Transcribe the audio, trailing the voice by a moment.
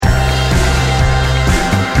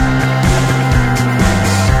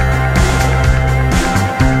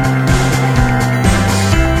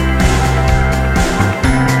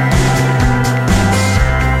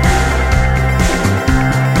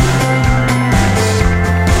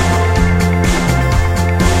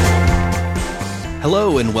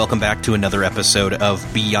and welcome back to another episode of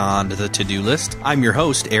Beyond the To-Do List. I'm your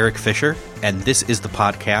host, Eric Fisher, and this is the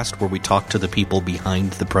podcast where we talk to the people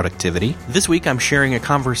behind the productivity. This week, I'm sharing a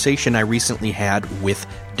conversation I recently had with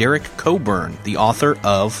Derek Coburn, the author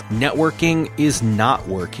of Networking is Not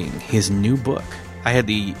Working, his new book. I had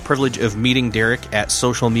the privilege of meeting Derek at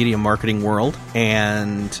Social Media Marketing World,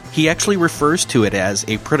 and he actually refers to it as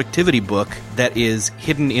a productivity book that is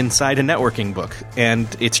hidden inside a networking book, and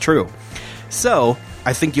it's true. So,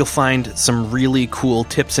 I think you'll find some really cool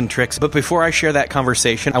tips and tricks. But before I share that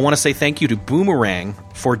conversation, I want to say thank you to Boomerang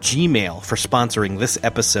for Gmail for sponsoring this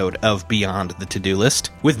episode of Beyond the To-Do List.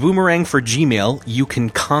 With Boomerang for Gmail, you can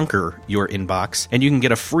conquer your inbox, and you can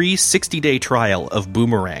get a free 60-day trial of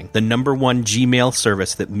Boomerang, the #1 Gmail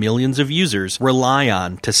service that millions of users rely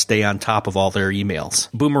on to stay on top of all their emails.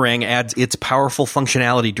 Boomerang adds its powerful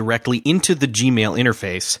functionality directly into the Gmail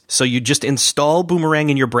interface, so you just install Boomerang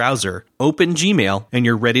in your browser, open Gmail, and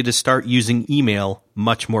you're ready to start using email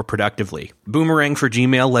much more productively. Boomerang for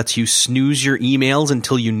Gmail lets you snooze your emails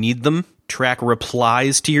until you need them, track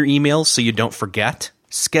replies to your emails so you don't forget,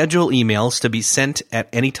 schedule emails to be sent at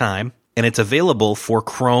any time, and it's available for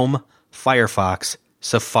Chrome, Firefox,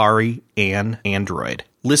 Safari, and Android.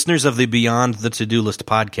 Listeners of the Beyond the To-Do List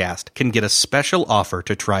podcast can get a special offer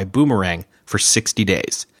to try Boomerang for 60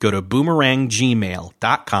 days. Go to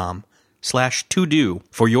boomeranggmail.com/to-do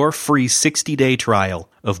for your free 60-day trial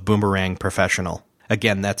of Boomerang Professional.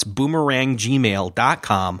 Again, that's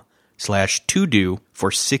boomeranggmail.com/to-do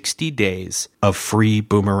for 60 days of free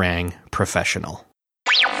Boomerang Professional.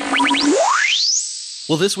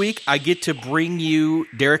 Well, this week I get to bring you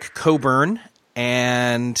Derek Coburn,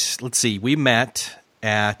 and let's see, we met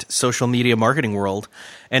at Social Media Marketing World,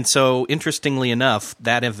 and so interestingly enough,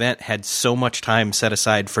 that event had so much time set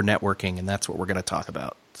aside for networking, and that's what we're going to talk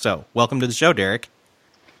about. So, welcome to the show, Derek.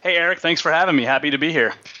 Hey, Eric. Thanks for having me. Happy to be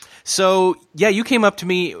here. So, yeah, you came up to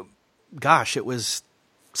me, gosh, it was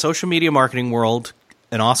Social Media Marketing World,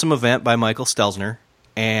 an awesome event by Michael Stelzner.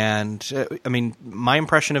 And, I mean, my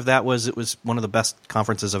impression of that was it was one of the best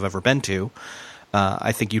conferences I've ever been to.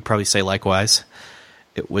 I think you'd probably say likewise.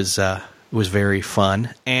 It was very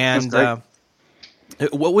fun. And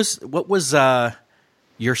what was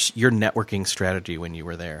your networking strategy when you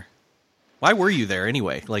were there? Why were you there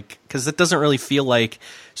anyway? Like, because it doesn't really feel like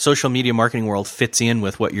Social Media Marketing World fits in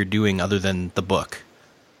with what you're doing other than the book.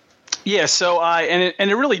 Yeah, so it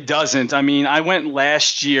really doesn't. I mean, I went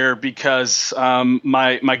last year because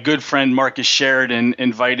my good friend Marcus Sheridan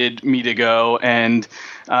invited me to go, and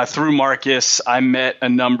through Marcus, I met a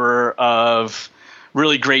number of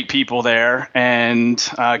really great people there, and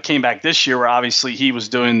came back this year where obviously he was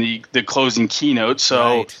doing the closing keynote. So.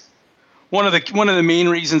 Right. One of the main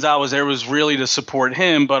reasons I was there was really to support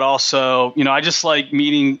him, but also, I just like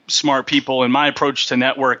meeting smart people, and my approach to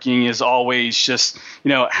networking is always just,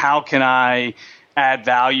 how can I add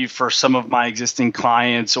value for some of my existing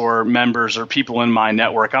clients or members or people in my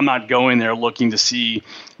network. I'm not going there looking to see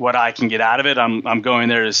what I can get out of it. I'm going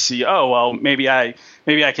there to see, maybe I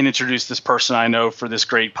can introduce this person I know for this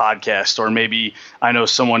great podcast, or maybe I know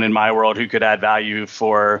someone in my world who could add value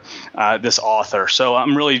for this author. So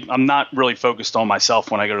I'm not really focused on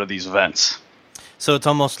myself when I go to these events. So it's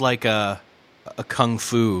almost like a kung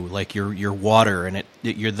fu, like your water, and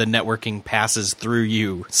the networking passes through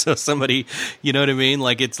you. So somebody, you know what I mean?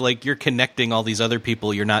 Like it's like you're connecting all these other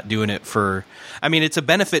people. You're not doing it for. I mean, it's a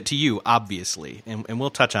benefit to you, obviously, and we'll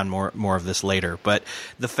touch on more of this later. But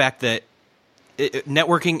the fact that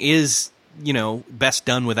networking is, best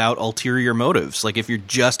done without ulterior motives. Like if you're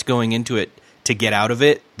just going into it to get out of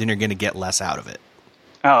it, then you're going to get less out of it.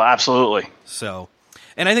 Oh, absolutely. So.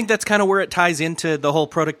 And I think that's kind of where it ties into the whole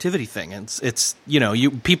productivity thing. It's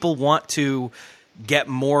people want to get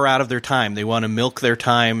more out of their time. They want to milk their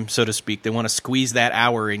time, so to speak. They want to squeeze that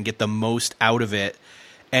hour and get the most out of it.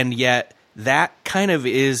 And yet that kind of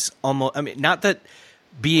is almost, not that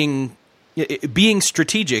being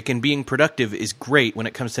strategic and being productive is great when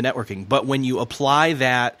it comes to networking, but when you apply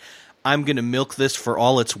that, I'm going to milk this for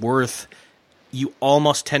all it's worth, you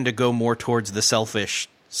almost tend to go more towards the selfish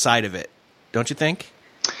side of it. Don't you think?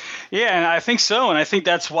 Yeah, and I think so, and I think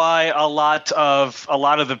that's why a lot of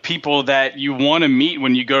the people that you want to meet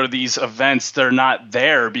when you go to these events, they're not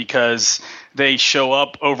there because they show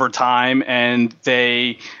up over time and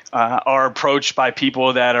they are approached by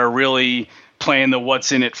people that are really playing the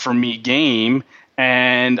what's in it for me game,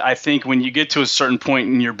 And I think when you get to a certain point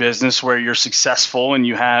in your business where you're successful and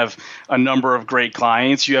you have a number of great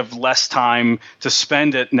clients, you have less time to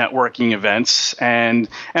spend at networking events. And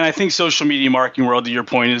I think social media marketing world, to your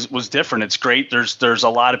point, was different. It's great. There's a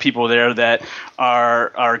lot of people there that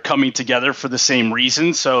are coming together for the same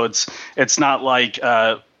reason. So it's not like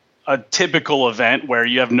a typical event where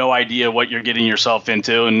you have no idea what you're getting yourself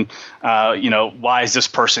into, and why is this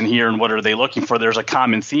person here and what are they looking for. There's a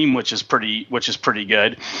common theme, which is pretty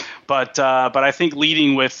good, but I think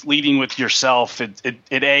leading with yourself,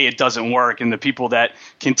 it doesn't work, and the people that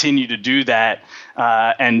continue to do that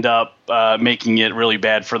end up making it really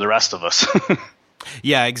bad for the rest of us.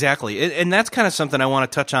 Yeah, exactly. And that's kind of something I want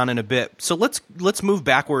to touch on in a bit. So let's move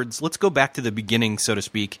backwards. Let's go back to the beginning, so to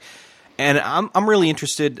speak. And I'm really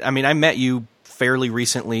interested. I mean, I met you fairly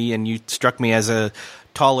recently, and you struck me as a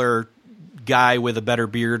taller guy with a better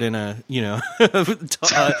beard and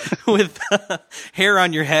with hair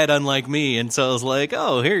on your head, unlike me. And so I was like,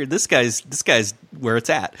 oh, here, this guy's where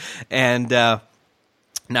it's at. And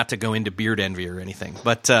not to go into beard envy or anything,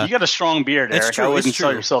 but you got a strong beard, Eric. True, I wouldn't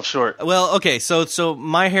sell yourself short. Well, okay, so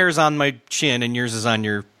my hair's on my chin, and yours is on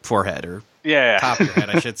your forehead, or top of your head,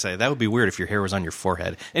 I should say. That would be weird if your hair was on your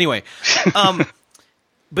forehead. Anyway,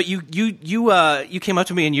 but you came up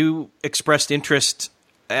to me and you expressed interest,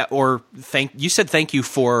 you said thank you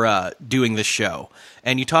for doing this show,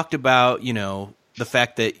 and you talked about the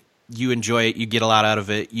fact that you enjoy it, you get a lot out of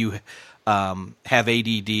it, you have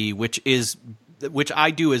ADD, which I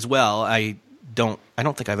do as well. I don't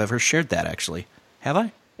think I've ever shared that, actually. Have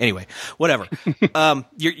I? Anyway, whatever.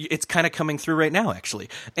 It's kind of coming through right now, actually.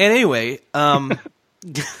 And anyway, I'm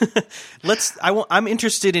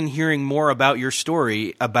interested in hearing more about your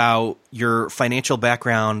story, about your financial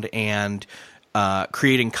background and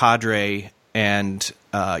creating Cadre and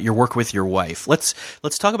your work with your wife. Let's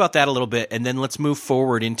talk about that a little bit, and then let's move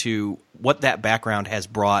forward into what that background has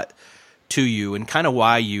brought to you and kind of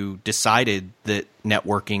why you decided that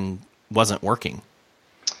networking wasn't working.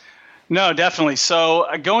 No, definitely. So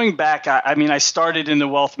going back, I started in the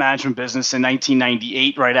wealth management business in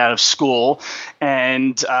 1998, right out of school,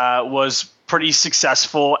 and was pretty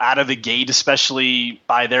successful out of the gate, especially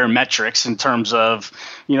by their metrics in terms of,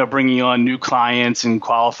 bringing on new clients and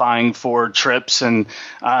qualifying for trips, and,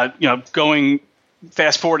 going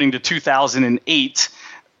fast forwarding to 2008.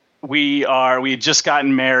 We had just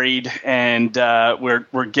gotten married, and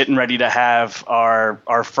we're getting ready to have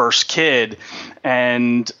our first kid.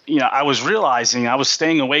 And I was realizing I was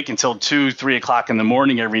staying awake until 2-3 o'clock in the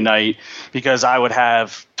morning every night because I would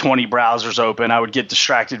have 20 browsers open. I would get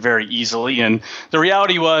distracted very easily. And the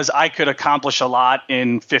reality was I could accomplish a lot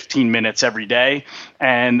in 15 minutes every day.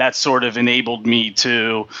 And that sort of enabled me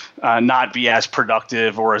to not be as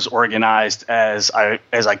productive or as organized as I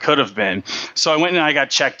could have been. So I went and I got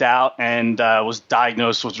checked out and was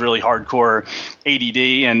diagnosed with really hardcore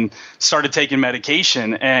ADD and started taking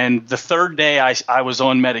medication. And the third day I was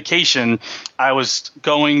on medication, I was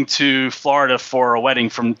going to Florida for a wedding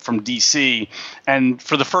from DC. And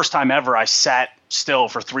for the first time ever, I sat still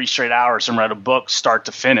for 3 straight hours and read a book start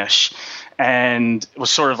to finish. And it was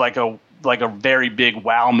sort of like a very big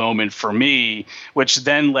wow moment for me, which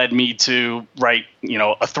then led me to write, a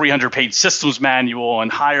 300-page systems manual and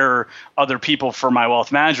hire other people for my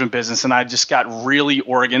wealth management business. And I just got really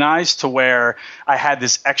organized to where I had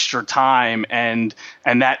this extra time, and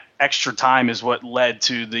that extra time is what led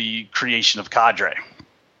to the creation of Cadre.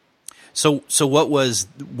 So what was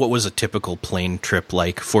a typical plane trip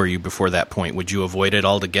like for you before that point? Would you avoid it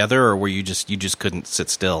altogether, or were you just couldn't sit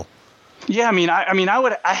still? Yeah,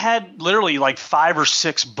 I had literally like 5 or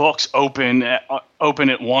 6 books open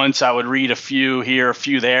at once. I would read a few here, a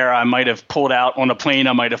few there. I might have pulled out on a plane.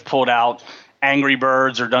 I might have pulled out Angry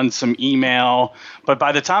Birds or done some email. But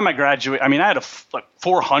by the time I graduated, I had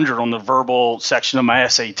 400 on the verbal section of my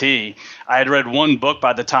SAT. I had read one book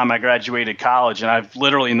by the time I graduated college, and I've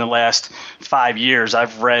literally in the last 5 years,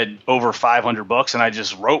 I've read over 500 books, and I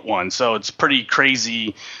just wrote one. So it's pretty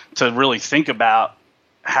crazy to really think about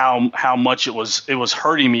how much it was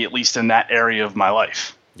hurting me, at least in that area of my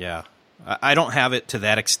life. Yeah. I don't have it to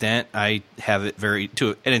that extent. I have it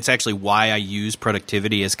and it's actually why I use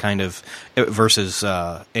productivity as kind of versus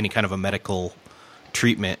any kind of a medical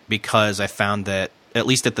treatment, because I found that, at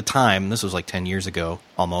least at the time, this was like 10 years ago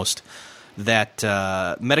almost, that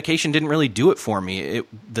medication didn't really do it for me.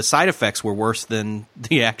 The side effects were worse than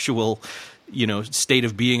the actual, state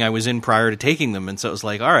of being I was in prior to taking them. And so it was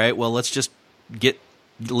like, all right, well, let's just get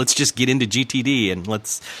let's just get into GTD and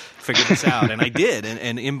let's figure this out. And I did,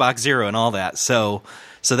 and Inbox Zero and all that. So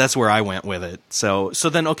that's where I went with it. So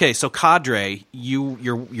then, okay, so Cadre,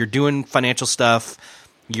 you're doing financial stuff,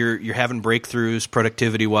 you're having breakthroughs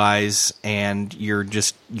productivity wise, and you're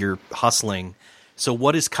hustling. So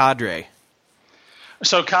what is Cadre?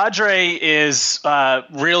 So Cadre is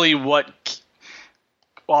really what.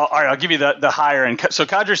 Well, all right, I'll give you the higher end. So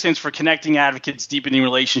Cadre stands for Connecting Advocates, Deepening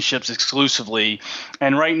Relationships Exclusively.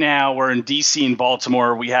 And right now we're in D.C. and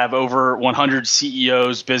Baltimore. We have over 100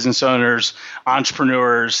 CEOs, business owners,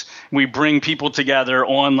 entrepreneurs. We bring people together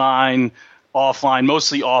online, offline,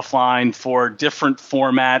 mostly offline, for different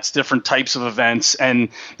formats, different types of events. And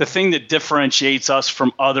the thing that differentiates us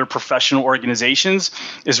from other professional organizations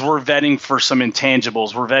is we're vetting for some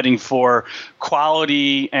intangibles. We're vetting for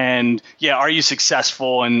quality and, are you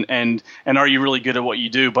successful and are you really good at what you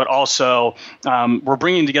do? But also we're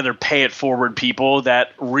bringing together pay it forward people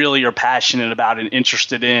that really are passionate about and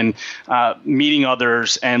interested in meeting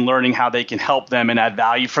others and learning how they can help them and add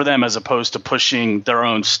value for them, as opposed to pushing their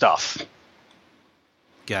own stuff.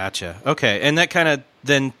 Gotcha. Okay. And that kind of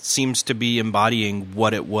then seems to be embodying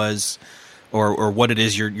what it was or what it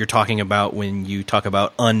is you're talking about when you talk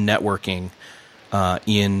about unnetworking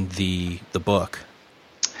in the book.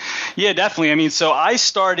 Yeah, definitely. I mean, so I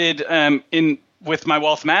started with my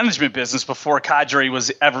wealth management business before Cadre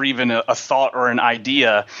was ever even a thought or an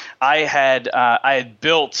idea. I had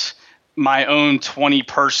built my own 20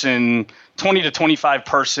 to 25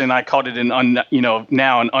 person, I called it now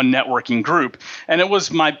an unnetworking group. And it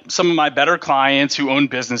was some of my better clients who own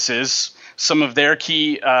businesses, some of their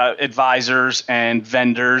key advisors and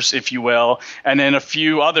vendors, if you will, and then a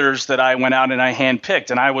few others that I went out and I handpicked.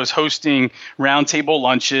 And I was hosting roundtable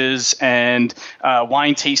lunches and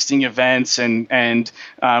wine tasting events and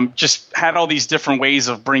just had all these different ways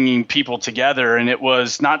of bringing people together. And it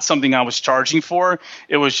was not something I was charging for.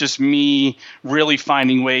 It was just me really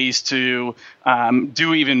finding ways to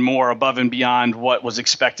do even more above and beyond what was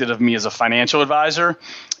expected of me as a financial advisor.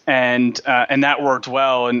 And that worked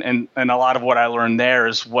well, and a lot of what I learned there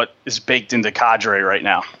is what is baked into Cadre right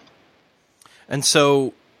now. And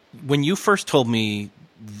so, when you first told me,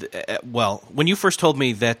 that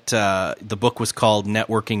the book was called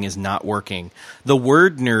 "Networking Is Not Working," the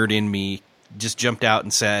word nerd in me just jumped out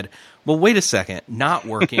and said, "Well, wait a second, not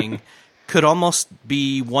working could almost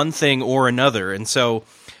be one thing or another." And so,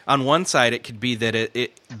 on one side, it could be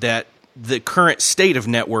that the current state of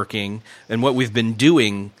networking and what we've been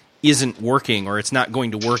doing isn't working, or it's not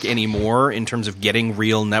going to work anymore in terms of getting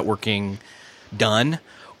real networking done,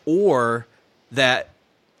 or that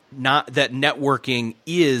networking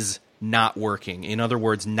is not working. In other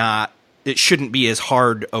words, it shouldn't be as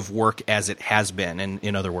hard of work as it has been.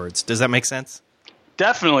 In other words, does that make sense?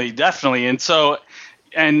 Definitely. And so,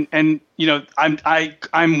 and I'm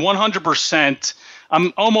 100%.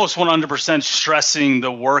 I'm almost 100% stressing the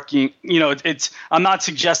working. I'm not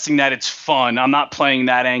suggesting that it's fun. I'm not playing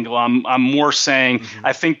that angle. I'm more saying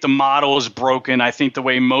I think the model is broken. I think the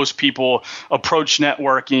way most people approach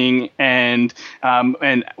networking and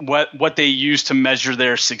what they use to measure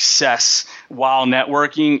their success while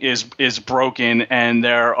networking is broken, and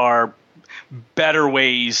there are better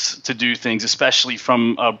ways to do things, especially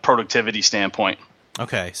from a productivity standpoint.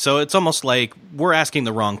 Okay, so it's almost like we're asking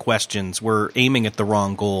the wrong questions. We're aiming at the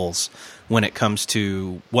wrong goals when it comes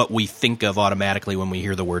to what we think of automatically when we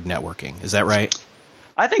hear the word networking. Is that right?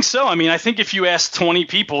 I think so. I mean, I think if you ask 20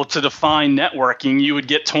 people to define networking, you would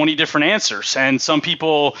get 20 different answers. And some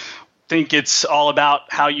people think it's all about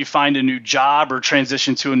how you find a new job or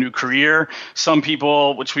transition to a new career. Some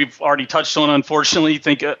people, which we've already touched on, unfortunately,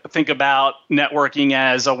 think about networking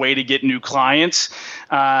as a way to get new clients.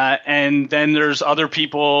 And then there's other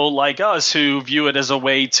people like us who view it as a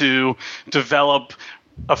way to develop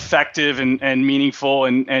effective and meaningful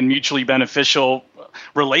and mutually beneficial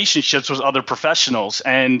relationships with other professionals.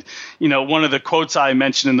 And, one of the quotes I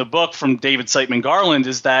mentioned in the book from David Siteman Garland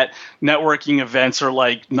is that networking events are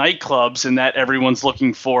like nightclubs, and that everyone's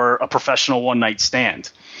looking for a professional one-night stand.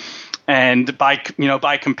 And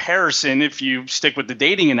by comparison, if you stick with the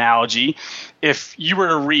dating analogy, if you were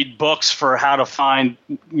to read books for how to find,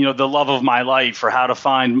 the love of my life or how to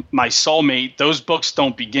find my soulmate, those books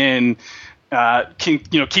don't keep going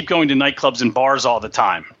to nightclubs and bars all the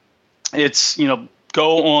time. It's,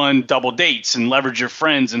 go on double dates and leverage your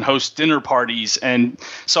friends and host dinner parties. And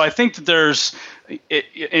so I think that there's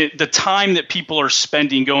the time that people are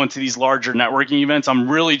spending going to these larger networking events. I'm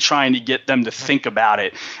really trying to get them to think about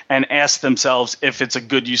it and ask themselves if it's a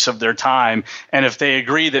good use of their time. And if they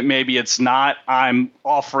agree that maybe it's not, I'm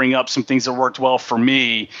offering up some things that worked well for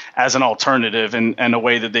me as an alternative and a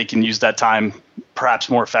way that they can use that time perhaps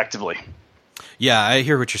more effectively. Yeah, I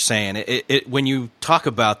hear what you're saying. When you talk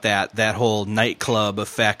about that whole nightclub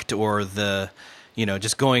effect, or the,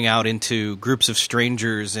 just going out into groups of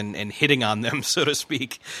strangers and hitting on them, so to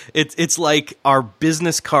speak, it's like our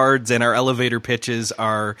business cards and our elevator pitches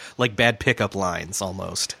are like bad pickup lines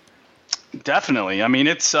almost. Definitely. I mean,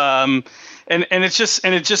 it's and it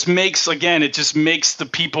just makes the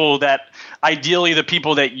people that ideally the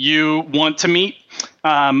people that you want to meet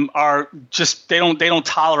are just they don't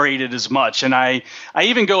tolerate it as much. And I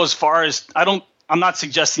even go as far as I'm not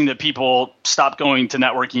suggesting that people stop going to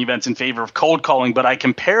networking events in favor of cold calling, but I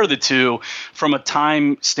compare the two from a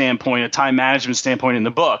time standpoint, a time management standpoint in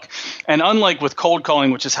the book. And unlike with cold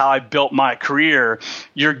calling, which is how I built my career,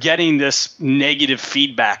 you're getting this negative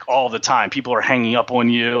feedback all the time. People are hanging up on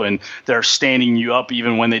you and they're standing you up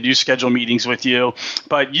even when they do schedule meetings with you.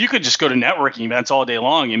 But you could just go to networking events all day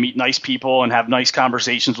long and meet nice people and have nice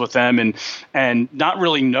conversations with them and not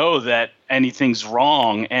really know that anything's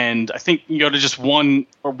wrong. And I think you go to just one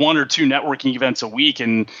or two networking events a week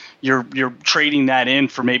and you're trading that in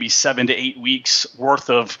for maybe 7 to 8 weeks worth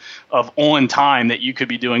of on time that you could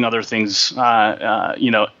be doing other things,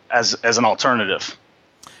 as an alternative.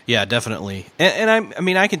 Yeah, definitely.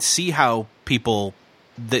 And I can see how people,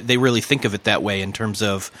 they really think of it that way in terms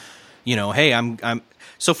of, hey, I'm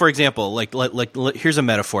so for example, like here's a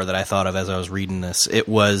metaphor that I thought of as I was reading this. It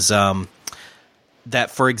was,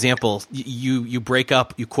 that, for example, you break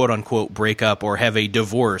up, you quote unquote break up or have a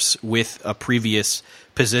divorce with a previous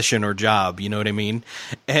position or job, you know what I mean?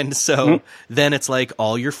 And so then it's like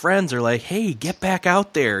all your friends are like, hey, get back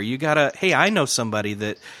out there. Hey, I know somebody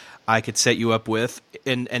that I could set you up with.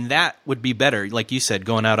 And that would be better. Like you said,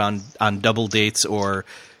 going out on double dates or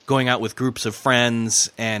going out with groups of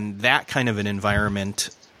friends and that kind of an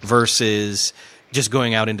environment versus just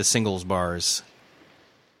going out into singles bars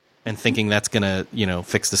and thinking that's going to,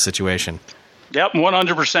 fix the situation. Yep,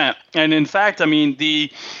 100%. And in fact, I mean,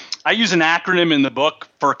 I use an acronym in the book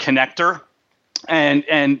for connector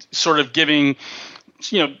and sort of giving,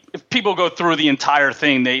 if people go through the entire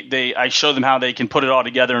thing, I show them how they can put it all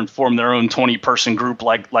together and form their own 20-person group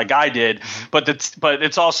like I did. But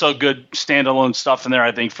it's also good standalone stuff in there,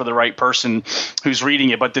 I think, for the right person who's reading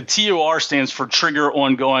it. But the TOR stands for trigger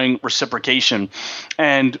ongoing reciprocation.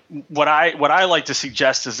 And what I like to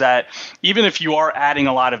suggest is that even if you are adding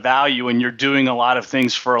a lot of value and you're doing a lot of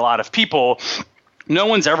things for a lot of people, no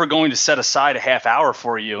one's ever going to set aside a half hour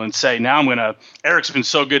for you and say, now Eric's been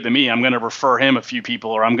so good to me, I'm going to refer him a few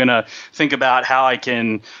people, or I'm going to think about how I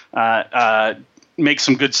can make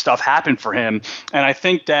some good stuff happen for him. And I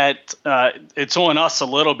think that it's on us a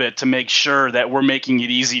little bit to make sure that we're making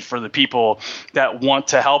it easy for the people that want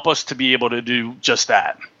to help us to be able to do just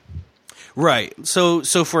that. Right. So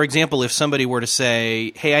for example, if somebody were to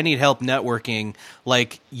say, hey, I need help networking,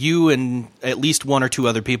 like you and at least one or two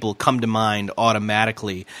other people come to mind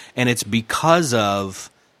automatically, and it's because of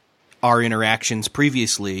our interactions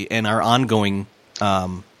previously and our ongoing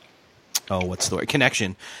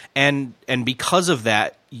connection. And because of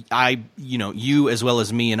that, you as well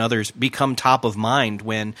as me and others become top of mind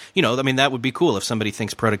when, that would be cool if somebody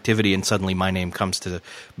thinks productivity and suddenly my name comes to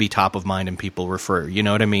be top of mind and people refer, you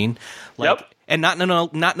know what I mean? Yep. And not in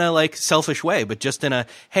a like selfish way, but just in a,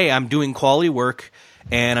 hey, I'm doing quality work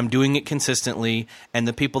and I'm doing it consistently. And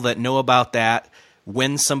the people that know about that,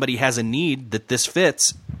 when somebody has a need that this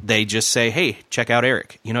fits, they just say, hey, check out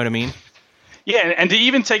Eric. You know what I mean? Yeah, and to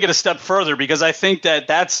even take it a step further, because I think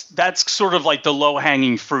that's sort of like the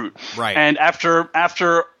low-hanging fruit. Right. And after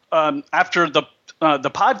the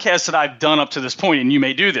podcast that I've done up to this point, and you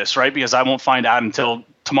may do this, right, because I won't find out until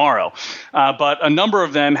tomorrow, but a number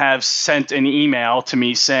of them have sent an email to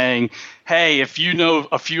me saying, hey, if you know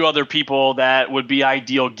a few other people that would be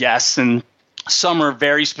ideal guests, and some are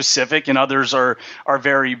very specific and others are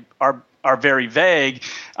very vague,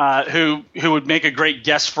 who would make a great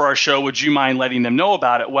guest for our show, would you mind letting them know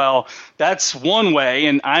about it? Well, that's one way,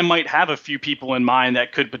 and I might have a few people in mind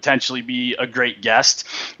that could potentially be a great guest,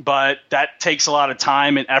 but that takes a lot of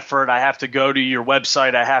time and effort. I have to go to your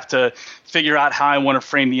website. I have to figure out how I want to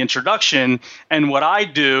frame the introduction. And what I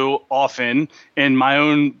do often in my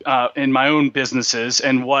own businesses,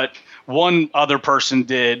 and what one other person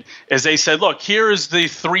did, is they said, look, here is the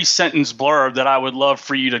 3-sentence blurb that I would love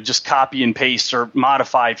for you to just copy and paste or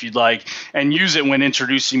modify if you'd like, and use it when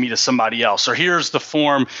introducing me to somebody else. Or here's the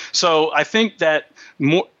form. So I think that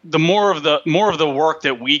the more of the work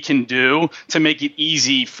that we can do to make it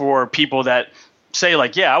easy for people that say,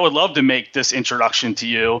 like, yeah, I would love to make this introduction to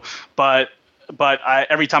you, but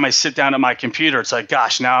every time I sit down at my computer, it's like,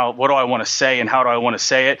 gosh, now what do I want to say and how do I want to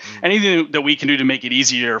say it? Anything that we can do to make it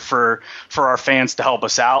easier for our fans to help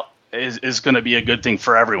us out is going to be a good thing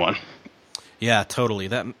for everyone. Yeah, totally.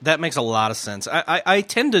 That makes a lot of sense. I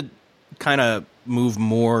tend to kind of move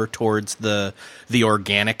more towards the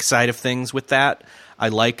organic side of things with that. I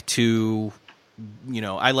like to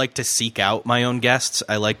seek out my own guests.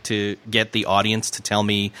 I like to get the audience to tell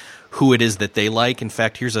me who it is that they like. In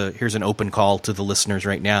fact, here's an open call to the listeners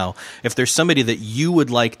right now. If there's somebody that you would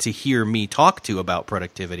like to hear me talk to about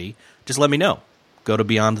productivity, just let me know. Go to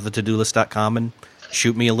beyondthetodolist.com and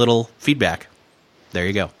shoot me a little feedback. There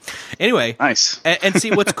you go. Anyway, nice. and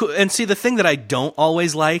see what's cool. And see, the thing that I don't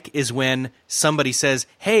always like is when somebody says,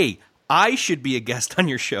 "Hey, I should be a guest on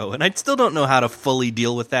your show," and I still don't know how to fully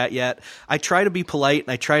deal with that yet. I try to be polite,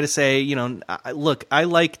 and I try to say, look, I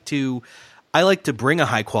like to bring a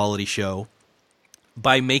high quality show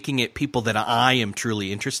by making it people that I am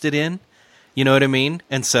truly interested in. You know what I mean?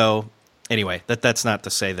 And so, anyway, that's not to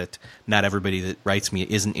say that not everybody that writes me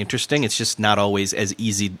isn't interesting. It's just not always as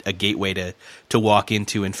easy a gateway to walk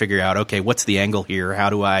into and figure out, okay, what's the angle here? How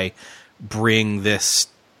do I bring this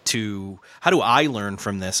to? How do I learn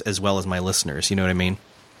from this as well as my listeners? You know what I mean?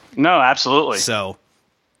 No, absolutely. So,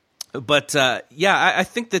 but I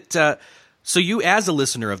think that so you, as a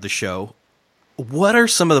listener of the show, what are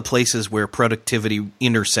some of the places where productivity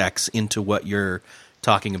intersects into what you're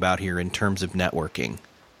talking about here in terms of networking?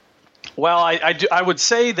 Well, I would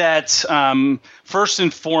say that first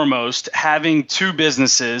and foremost, having two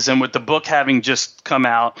businesses, and with the book having just come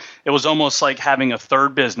out, it was almost like having a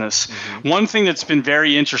third business. Mm-hmm. One thing that's been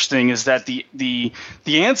very interesting is that the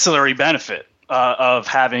ancillary benefit of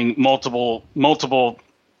having multiple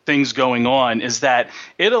things going on is that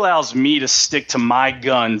it allows me to stick to my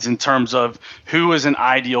guns in terms of who is an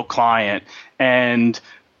ideal client and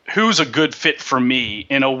who's a good fit for me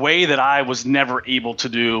in a way that I was never able to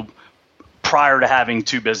do prior to having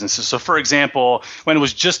two businesses. So for example, when it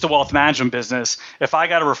was just a wealth management business, if I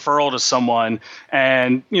got a referral to someone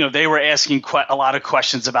and, they were asking a lot of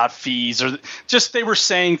questions about fees, or just they were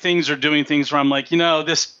saying things or doing things where I'm like,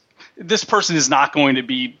 this person is not going to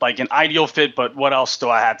be like an ideal fit, but what else do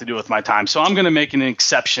I have to do with my time? So I'm going to make an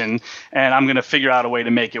exception, and I'm going to figure out a way to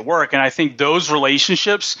make it work. And I think those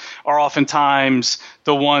relationships are oftentimes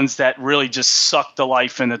the ones that really just suck the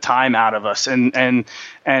life and the time out of us. And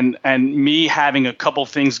me having a couple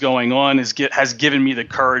things going on has given me the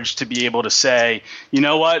courage to be able to say, you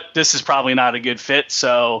know what, this is probably not a good fit.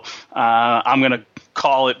 So I'm going to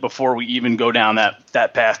call it before we even go down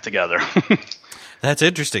that path together. That's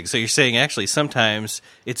interesting. So you're saying actually sometimes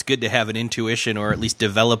it's good to have an intuition, or at least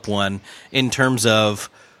develop one, in terms of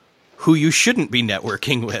who you shouldn't be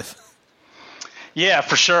networking with. Yeah,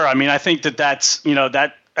 for sure. I mean, I think that's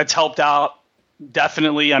helped out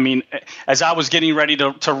definitely. I mean, as I was getting ready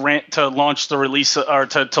to launch the release or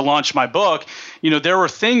to launch my book, there were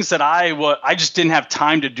things that I just didn't have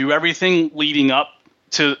time to do everything leading up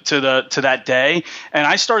to that day, and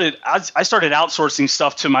I started outsourcing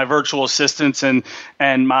stuff to my virtual assistants and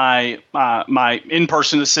my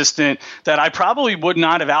in-person assistant that I probably would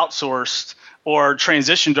not have outsourced or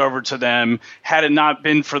transitioned over to them had it not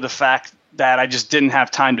been for the fact that I just didn't have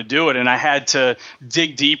time to do it, and I had to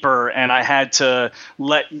dig deeper, and I had to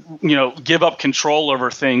give up control over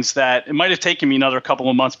things that it might have taken me another couple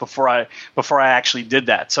of months before I actually did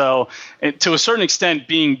that. So, to a certain extent,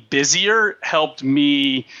 being busier helped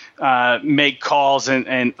me make calls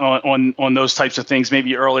and on those types of things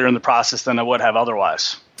maybe earlier in the process than I would have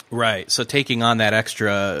otherwise. Right. So taking on that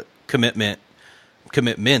extra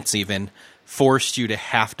commitments even forced you to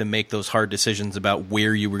have to make those hard decisions about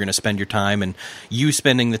where you were going to spend your time, and you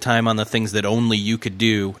spending the time on the things that only you could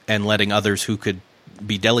do and letting others who could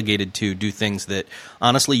be delegated to do things that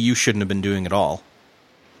honestly you shouldn't have been doing at all.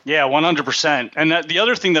 Yeah, 100%. And the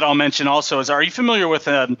other thing that I'll mention also is, are you familiar with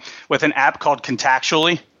an app called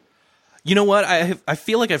Contactually? You know what? I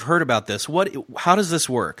feel like I've heard about this. How does this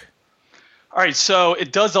work? All right, so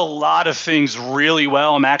it does a lot of things really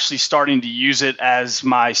well. I'm actually starting to use it as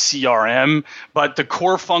my CRM, but the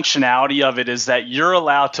core functionality of it is that you're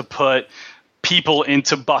allowed to put people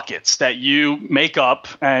into buckets that you make up.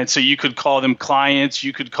 And so you could call them clients,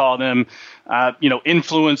 you could call them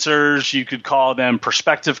influencers, you could call them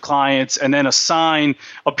prospective clients, and then assign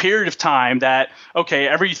a period of time that, okay,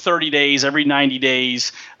 every 30 days, every 90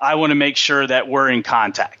 days, I want to make sure that we're in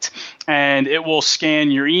contact. And it will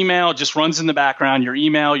scan your email, just runs in the background, your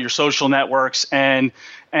email, your social networks, and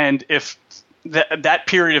if that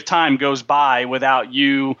period of time goes by without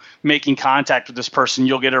you making contact with this person,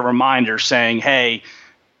 you'll get a reminder saying, hey,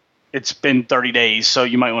 it's been 30 days, so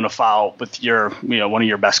you might want to follow with your, one of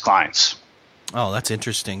your best clients. Oh, that's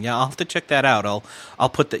interesting. Yeah, I'll have to check that out. I'll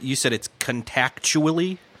put that. You said it's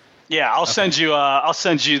contactually. Yeah, I'll send you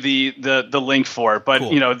the link for it. But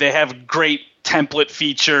Cool. They have great template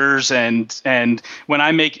features, and when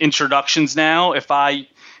I make introductions now, if I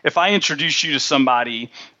introduce you to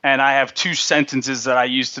somebody and I have 2 sentences that I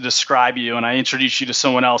use to describe you, and I introduce you to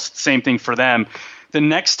someone else, same thing for them. The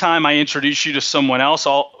next time I introduce you to someone else,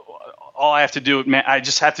 all I have to do, I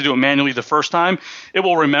just have to do it manually the first time. It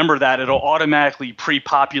will remember that. It'll automatically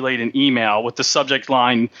pre-populate an email with the subject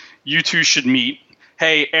line, "You two should meet.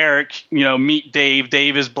 Hey, Eric, meet Dave.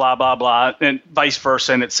 Dave is blah, blah, blah," and vice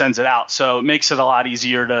versa, and it sends it out. So it makes it a lot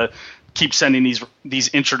easier to keep sending these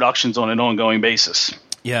introductions on an ongoing basis.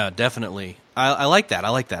 Yeah, definitely. I like that.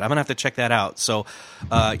 I'm gonna have to check that out. So,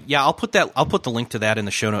 I'll put the link to that in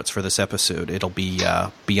the show notes for this episode. It'll be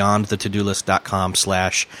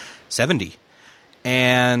beyondthetodolist.com/70.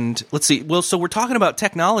 And let's see. Well, so we're talking about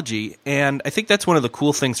technology, and I think that's one of the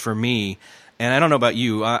cool things for me. And I don't know about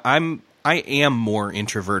you. I am more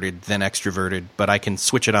introverted than extroverted, but I can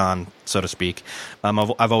switch it on, so to speak.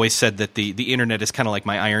 I've always said that the internet is kind of like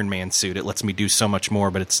my Iron Man suit. It lets me do so much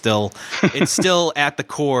more, but it's still at the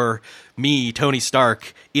core me, Tony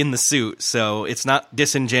Stark, in the suit. So it's not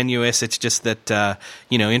disingenuous. It's just that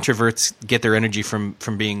introverts get their energy from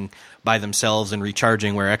being by themselves and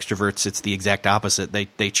recharging, where extroverts, it's the exact opposite.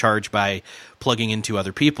 They charge by plugging into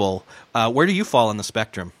other people. Where do you fall on the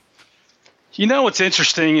spectrum? What's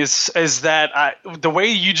interesting is that the way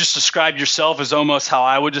you just described yourself is almost how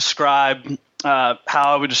I would describe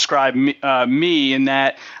me, in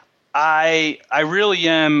that I really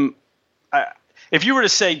am. If you were to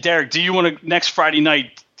say, Derek, do you want to next Friday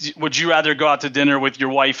night? Would you rather go out to dinner with your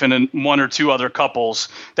wife and 1 or 2 other couples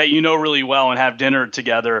that you know really well and have dinner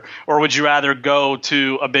together, or would you rather go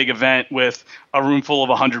to a big event with a room full of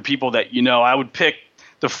 100 people that you know? I would pick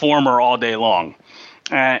the former all day long.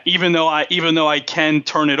 Even though I can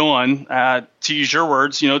turn it on, to use your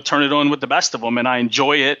words, turn it on with the best of them, and I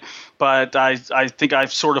enjoy it. But I think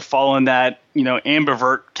I've sort of fallen that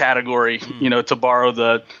ambivert category, to borrow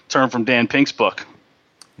the term from Dan Pink's book.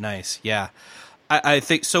 Nice, yeah. I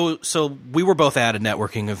think so. So we were both at a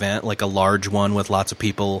networking event, like a large one with lots of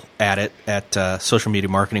people at it at Social Media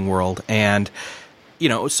Marketing World, and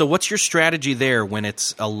so what's your strategy there when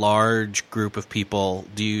it's a large group of people?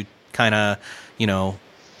 Do you kind of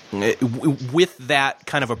with that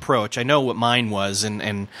kind of approach? I know what mine was,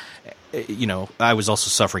 and I was also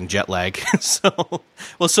suffering jet lag.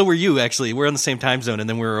 So were you, actually. We're on the same time zone, and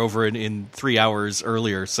then we were over in 3 hours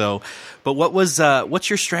earlier. So, but what's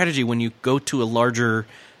your strategy when you go to a larger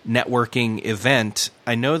networking event?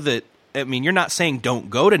 I know that, you're not saying don't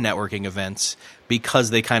go to networking events because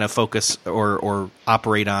they kind of focus or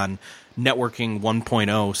operate on networking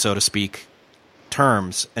 1.0, so to speak,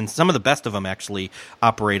 terms, and some of the best of them actually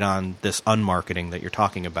operate on this unmarketing that you're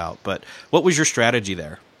talking about. But what was your strategy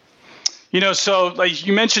there? So like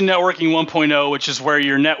you mentioned networking 1.0, which is where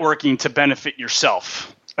you're networking to benefit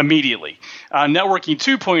yourself immediately. Networking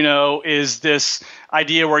 2.0 is this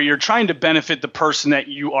idea where you're trying to benefit the person that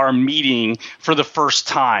you are meeting for the first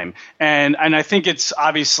time. And I think it's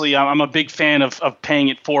obviously, I'm a big fan of paying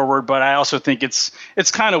it forward, but I also think it's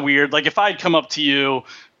kind of weird. Like if I'd come up to you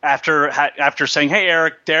after saying, "Hey,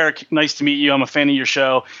 Eric, Derek, nice to meet you. I'm a fan of your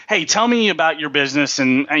show. Hey, tell me about your business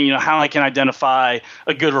and how I can identify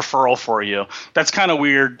a good referral for you." That's kind of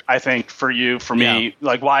weird, I think, for you, for me. Yeah.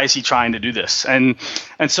 Like, why is he trying to do this? And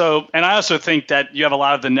I also think that you have a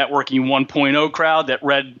lot of the networking 1.0 crowd that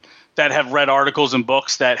have read articles and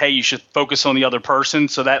books that, hey, you should focus on the other person.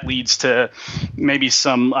 So that leads to maybe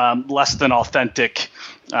some less than authentic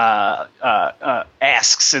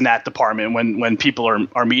asks in that department when people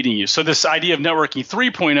are meeting you. So this idea of networking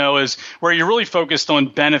 3.0 is where you're really focused on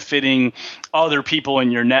benefiting other people in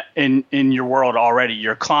your in your world already,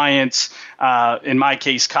 your clients, in my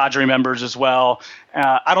case, cadre members as well.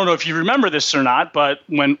 I don't know if you remember this or not, but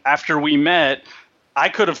after we met, I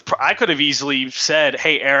could have easily said,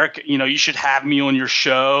 "Hey, Eric, you should have me on your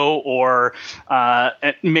show," or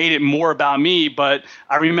made it more about me. But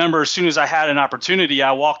I remember as soon as I had an opportunity,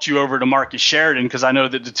 I walked you over to Marcus Sheridan because I know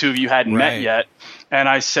that the two of you hadn't met yet, and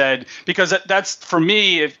I said, because that's for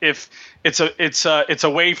me, if it's a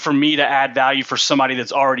way for me to add value for somebody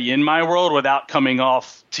that's already in my world without coming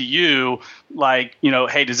off to you like,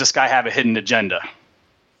 hey, does this guy have a hidden agenda?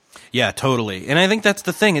 Yeah, totally. And I think that's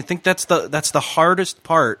the thing. I think that's the hardest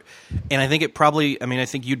part. And I think I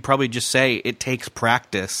think you'd probably just say it takes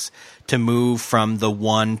practice to move from the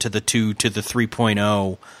 1 to the 2 to the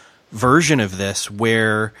 3.0 version of this,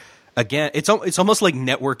 where again, it's almost like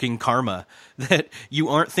networking karma, that you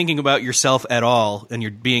aren't thinking about yourself at all and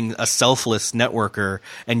you're being a selfless networker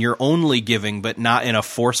and you're only giving, but not in a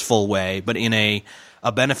forceful way, but in a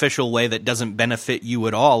beneficial way that doesn't benefit you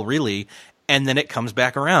at all, really. And then it comes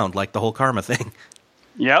back around, like the whole karma thing.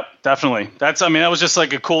 Yep, definitely. That was just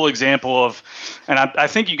like a cool example of, and I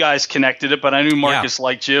think you guys connected it, but I knew Marcus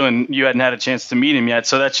liked you and you hadn't had a chance to meet him yet.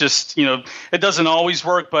 So that's just, it doesn't always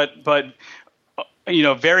work, but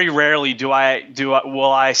very rarely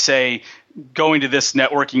will I say going to this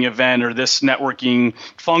networking event or this networking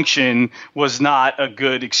function was not a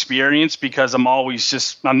good experience, because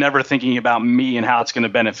I'm never thinking about me and how it's going to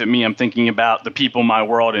benefit me. I'm thinking about the people in my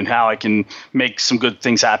world and how I can make some good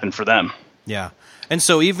things happen for them. Yeah. And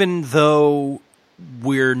so even though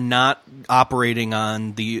we're not operating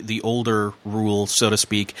on the older rule, so to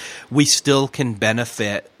speak, we still can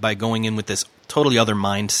benefit by going in with this totally other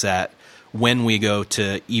mindset when we go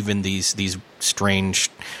to even these strange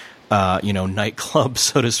nightclub,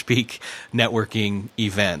 so to speak, networking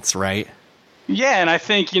events, right? Yeah, and I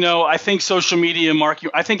think social media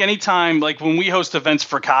marketing. I think anytime, like when we host events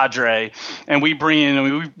for Cadre, and we bring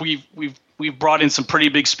in, we've brought in some pretty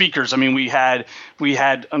big speakers. I mean, we had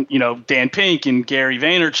Dan Pink and Gary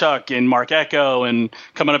Vaynerchuk and Mark Echo, and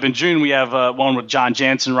coming up in June we have one with John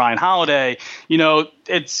Jansen, Ryan Holiday.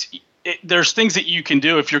 There's things that you can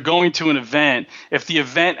do if you're going to an event. If the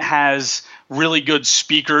event has really good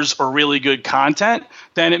speakers or really good content,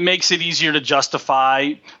 then it makes it easier to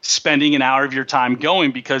justify spending an hour of your time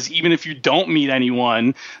going, because even if you don't meet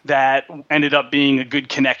anyone that ended up being a good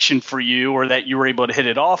connection for you or that you were able to hit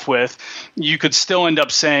it off with, you could still end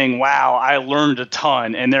up saying, wow, I learned a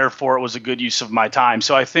ton, and therefore it was a good use of my time.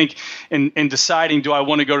 So I think in deciding, do I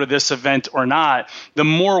want to go to this event or not, the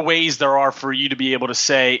more ways there are for you to be able to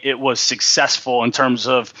say it was successful in terms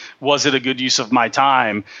of, was it a good use of my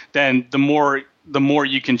time, then the more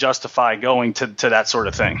you can justify going to that sort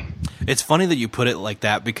of thing. It's funny that you put it like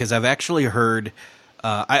that, because I've actually heard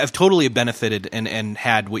I've totally benefited and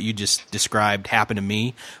had what you just described happen to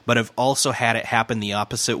me, but I've also had it happen the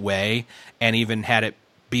opposite way, and even had it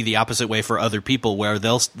be the opposite way for other people, where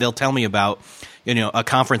they'll tell me about a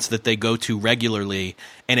conference that they go to regularly,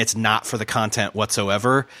 and it's not for the content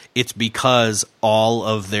whatsoever. It's because all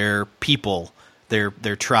of their people, their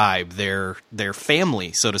tribe, their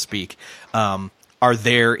family, so to speak, are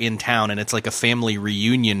there in town, and it's like a family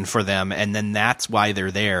reunion for them, and then that's why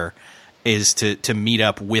they're there, is to meet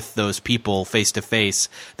up with those people face to face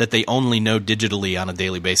that they only know digitally on a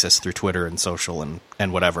daily basis through Twitter and social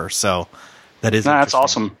and whatever. So that is that's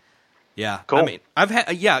awesome. Yeah, cool. I mean,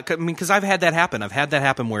 because I've had that happen. I've had that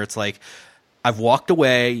happen where it's like I've walked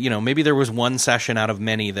away. Maybe there was one session out of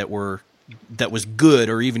many that was good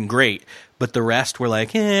or even great, but the rest were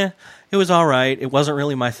like, it was all right. It wasn't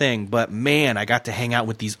really my thing, but man, I got to hang out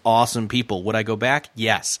with these awesome people. Would I go back?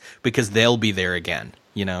 Yes, because they'll be there again,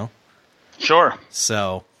 Sure.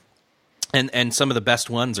 So, and some of the best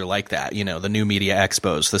ones are like that, the new media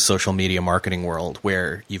expos, the social media marketing world,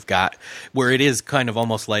 where where it is kind of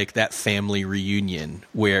almost like that family reunion,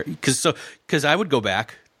 because I would go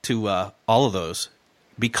back to all of those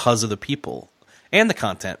because of the people. And the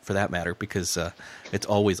content, for that matter, because it's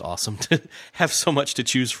always awesome to have so much to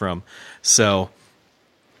choose from. So,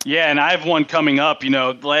 yeah, and I have one coming up.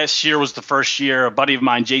 Last year was the first year a buddy of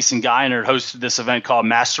mine, Jason Geiner, hosted this event called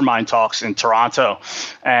Mastermind Talks in Toronto,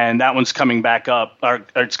 and that one's coming back up, or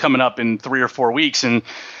it's coming up in 3 or 4 weeks. And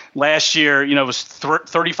last year, it was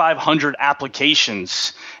 3,500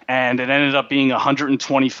 applications, and it ended up being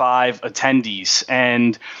 125 attendees.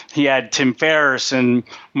 And he had Tim Ferriss and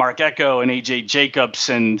Mark Echo and AJ Jacobs,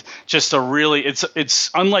 and just it's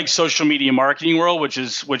unlike social media marketing world, which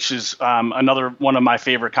is another one of my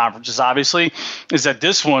favorite conferences. Obviously, is that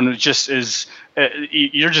this one just is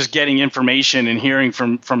you're just getting information and hearing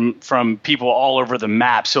from people all over the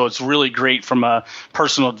map. So it's really great from a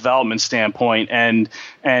personal development standpoint. And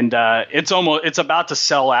it's about to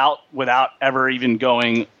sell out without ever even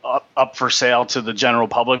going up for sale to the general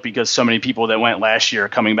public, because so many people that went last year are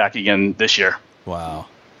coming back again this year. Wow.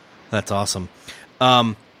 That's awesome.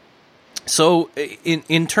 So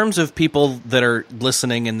in terms of people that are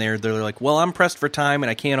listening and they're like, well, I'm pressed for time and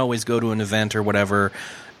I can't always go to an event or whatever,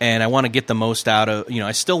 and I want to get the most out of,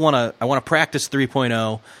 I still want to practice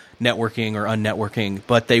 3.0 networking or unnetworking,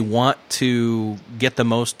 but they want to get the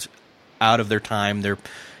most out of their time. They're,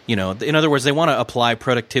 in other words, they want to apply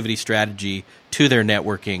productivity strategy to their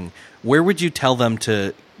networking. Where would you tell them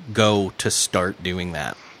to go to start doing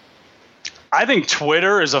that? I think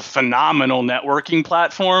Twitter is a phenomenal networking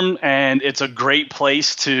platform, and it's a great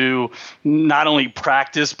place to not only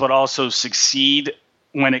practice but also succeed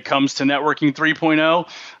when it comes to networking 3.0.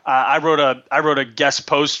 I wrote a guest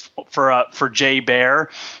post for Jay Bear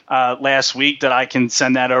last week that I can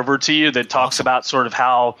send that over to you, that talks about sort of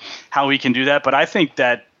how we can do that. But I think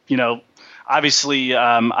that, obviously,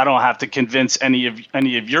 I don't have to convince any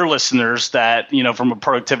of your listeners that, from a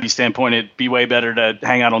productivity standpoint, it'd be way better to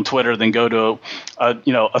hang out on Twitter than go to a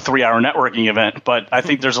 3-hour networking event. But I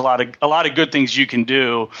think there's a lot of good things you can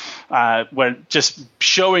do when just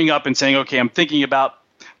showing up and saying, okay, I'm thinking about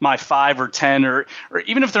my 5 or 10, or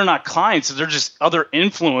even if they're not clients, if they're just other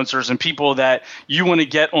influencers and people that you want to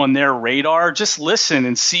get on their radar, just listen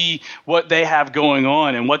and see what they have going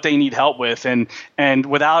on and what they need help with. And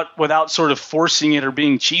without sort of forcing it or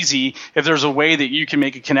being cheesy, if there's a way that you can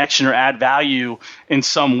make a connection or add value in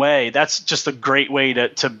some way, that's just a great way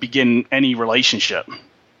to begin any relationship.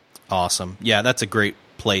 Awesome. Yeah, that's a great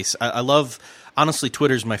place. I love, honestly,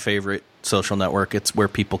 Twitter's my favorite social network. It's where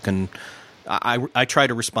people can, I try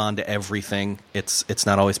to respond to everything. It's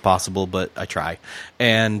not always possible, but I try.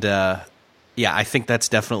 And I think that's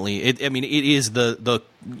definitely it. I mean, it is the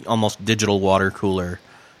almost digital water cooler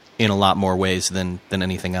in a lot more ways than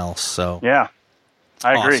anything else. So yeah,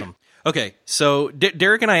 I agree. Awesome. Okay, so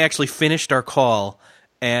Derek and I actually finished our call,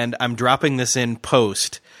 and I'm dropping this in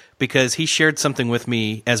post because he shared something with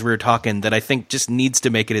me as we were talking that I think just needs to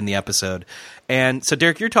make it in the episode. And so,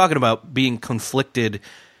 Derek, you're talking about being conflicted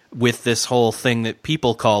with this whole thing that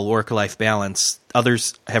people call work-life balance.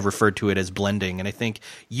 Others have referred to it as blending. And I think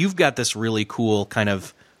you've got this really cool kind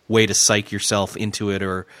of way to psych yourself into it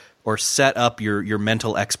or set up your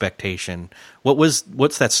mental expectation.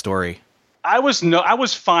 What's that story? I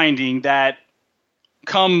was finding that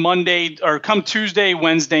come Tuesday,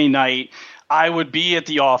 Wednesday night, I would be at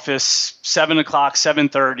the office 7 o'clock,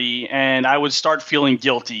 7:30, and I would start feeling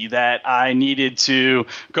guilty that I needed to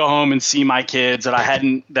go home and see my kids, that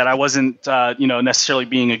I wasn't necessarily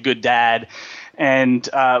being a good dad, and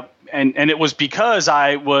it was because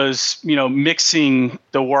I was mixing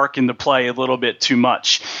the work and the play a little bit too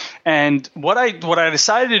much. And what I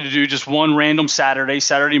decided to do, just one random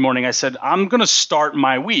Saturday morning, I said, I'm going to start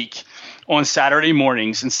my week on Saturday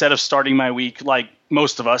mornings instead of starting my week like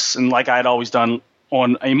most of us and like I had always done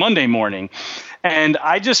on a Monday morning. And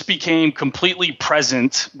I just became completely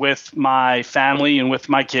present with my family and with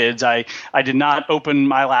my kids. I did not open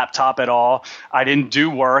my laptop at all. I didn't do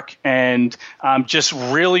work, and just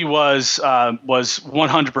really was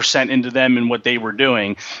 100% into them and what they were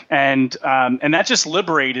doing. And that just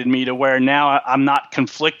liberated me to where now I'm not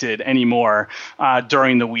conflicted anymore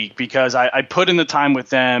during the week, because I put in the time with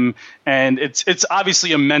them. And it's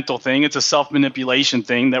obviously a mental thing. It's a self-manipulation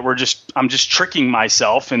thing that I'm just tricking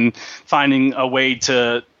myself and finding a way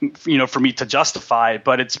to, for me to justify it.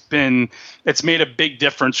 But it's made a big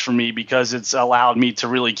difference for me, because it's allowed me to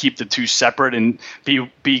really keep the two separate and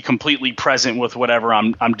be completely present with whatever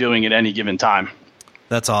I'm doing at any given time.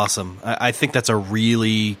 That's awesome. I think that's a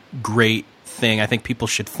really great thing. I think people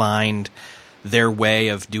should find their way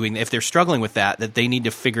of doing, if they're struggling with that they need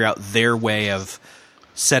to figure out their way of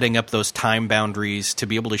setting up those time boundaries to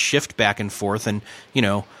be able to shift back and forth. And,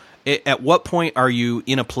 at what point are you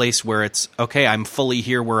in a place where it's, okay, I'm fully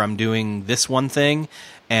here where I'm doing this one thing,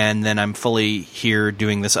 and then I'm fully here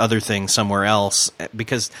doing this other thing somewhere else?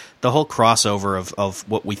 Because the whole crossover of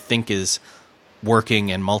what we think is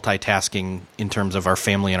working and multitasking in terms of our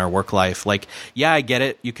family and our work life, like, yeah, I get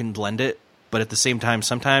it. You can blend it. But at the same time,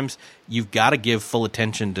 sometimes you've got to give full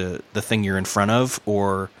attention to the thing you're in front of,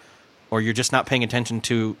 or you're just not paying attention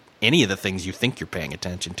to any of the things you think you're paying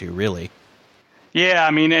attention to, really. Yeah,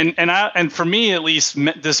 I mean, and for me at least,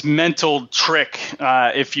 this mental trick,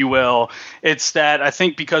 if you will, it's that I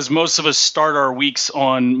think because most of us start our weeks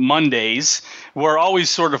on Mondays, we're always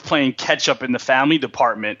sort of playing catch up in the family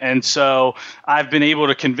department. And so I've been able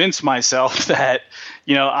to convince myself that,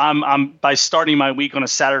 I'm by starting my week on a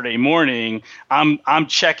Saturday morning, I'm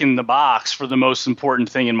checking the box for the most important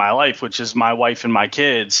thing in my life, which is my wife and my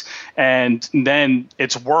kids. And then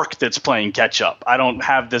it's work that's playing catch up. I don't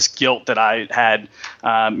have this guilt that I had,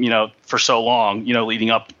 for so long, leading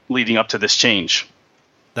up to this change.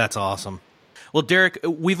 That's awesome. Well, Derek,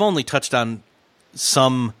 we've only touched on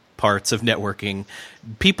some parts of networking.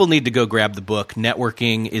 People need to go grab the book.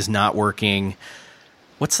 Networking is not working.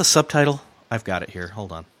 What's the subtitle? I've got it here.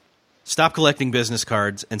 Hold on. Stop collecting business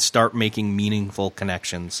cards and start making meaningful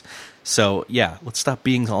connections. So yeah, stop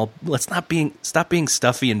being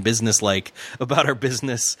stuffy and business-like about our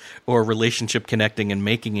business or relationship connecting and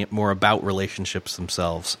making it more about relationships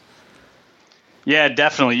themselves. Yeah,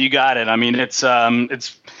 definitely. You got it. I mean, it's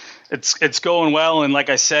going well, and like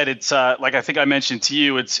I said, it's like I think I mentioned to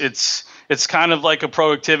you, it's kind of like a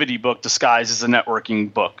productivity book disguised as a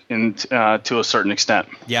networking book, and to a certain extent.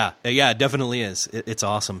 Yeah, it definitely is. It's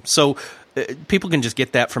awesome. So people can just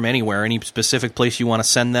get that from anywhere. Any specific place you want to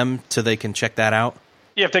send them so they can check that out?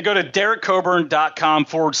 Yeah, if they go to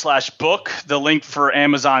derekcoburn.com/book, the link for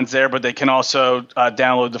Amazon's there, but they can also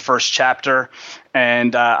download the first chapter.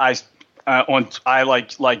 And I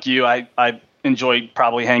like you, I enjoy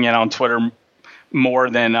probably hanging out on Twitter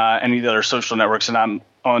more than any of the other social networks, and I'm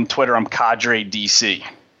on Twitter. I'm Cadre DC.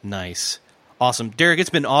 Nice, awesome, Derek.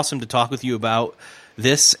 It's been awesome to talk with you about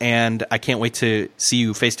this, and I can't wait to see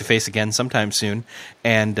you face to face again sometime soon.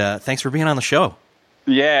 And thanks for being on the show.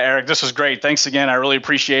 Yeah, Eric, this was great. Thanks again. I really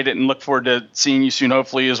appreciate it, and look forward to seeing you soon,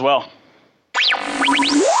 hopefully as well.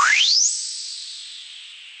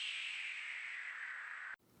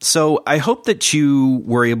 So I hope that you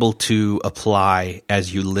were able to apply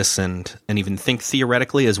as you listened and even think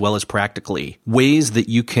theoretically as well as practically ways that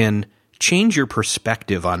you can change your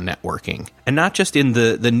perspective on networking, and not just in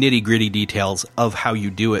the nitty-gritty details of how you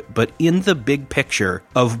do it, but in the big picture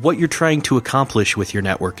of what you're trying to accomplish with your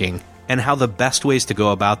networking and how the best ways to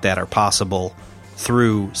go about that are possible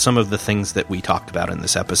through some of the things that we talked about in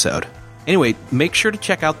this episode. Anyway, make sure to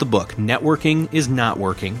check out the book, Networking is Not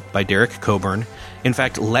Working, by Derek Coburn. In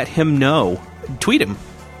fact, let him know. Tweet him.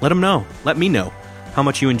 Let him know. Let me know how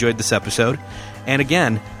much you enjoyed this episode. And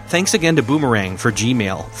again, thanks again to Boomerang for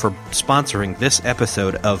Gmail for sponsoring this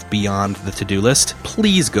episode of Beyond the To-Do List.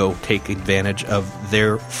 Please go take advantage of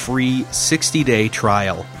their free 60-day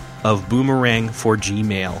trial of Boomerang for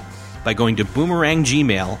Gmail by going to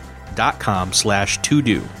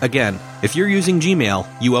boomeranggmail.com/todo. Again, if you're using Gmail,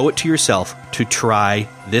 you owe it to yourself to try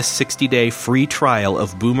this 60-day free trial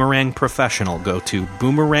of Boomerang Professional. Go to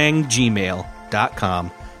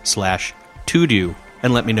boomeranggmail.com/todo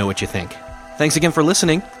and let me know what you think. Thanks again for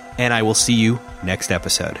listening, and I will see you next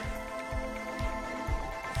episode.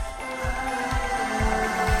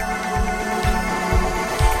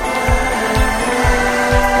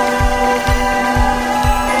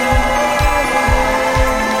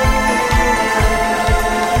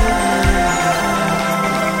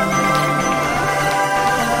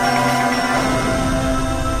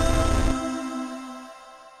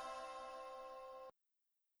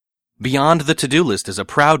 Beyond the To-Do List is a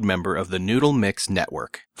proud member of the Noodle Mix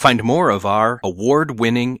Network. Find more of our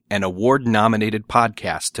award-winning and award-nominated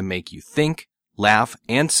podcasts to make you think, laugh,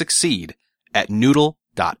 and succeed at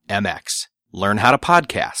noodle.mx. Learn how to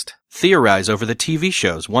podcast. Theorize over the TV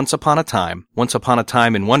shows Once Upon a Time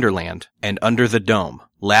in Wonderland, and Under the Dome.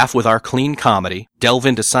 Laugh with our clean comedy, delve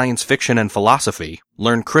into science fiction and philosophy,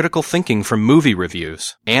 learn critical thinking from movie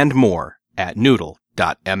reviews, and more at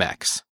noodle.mx.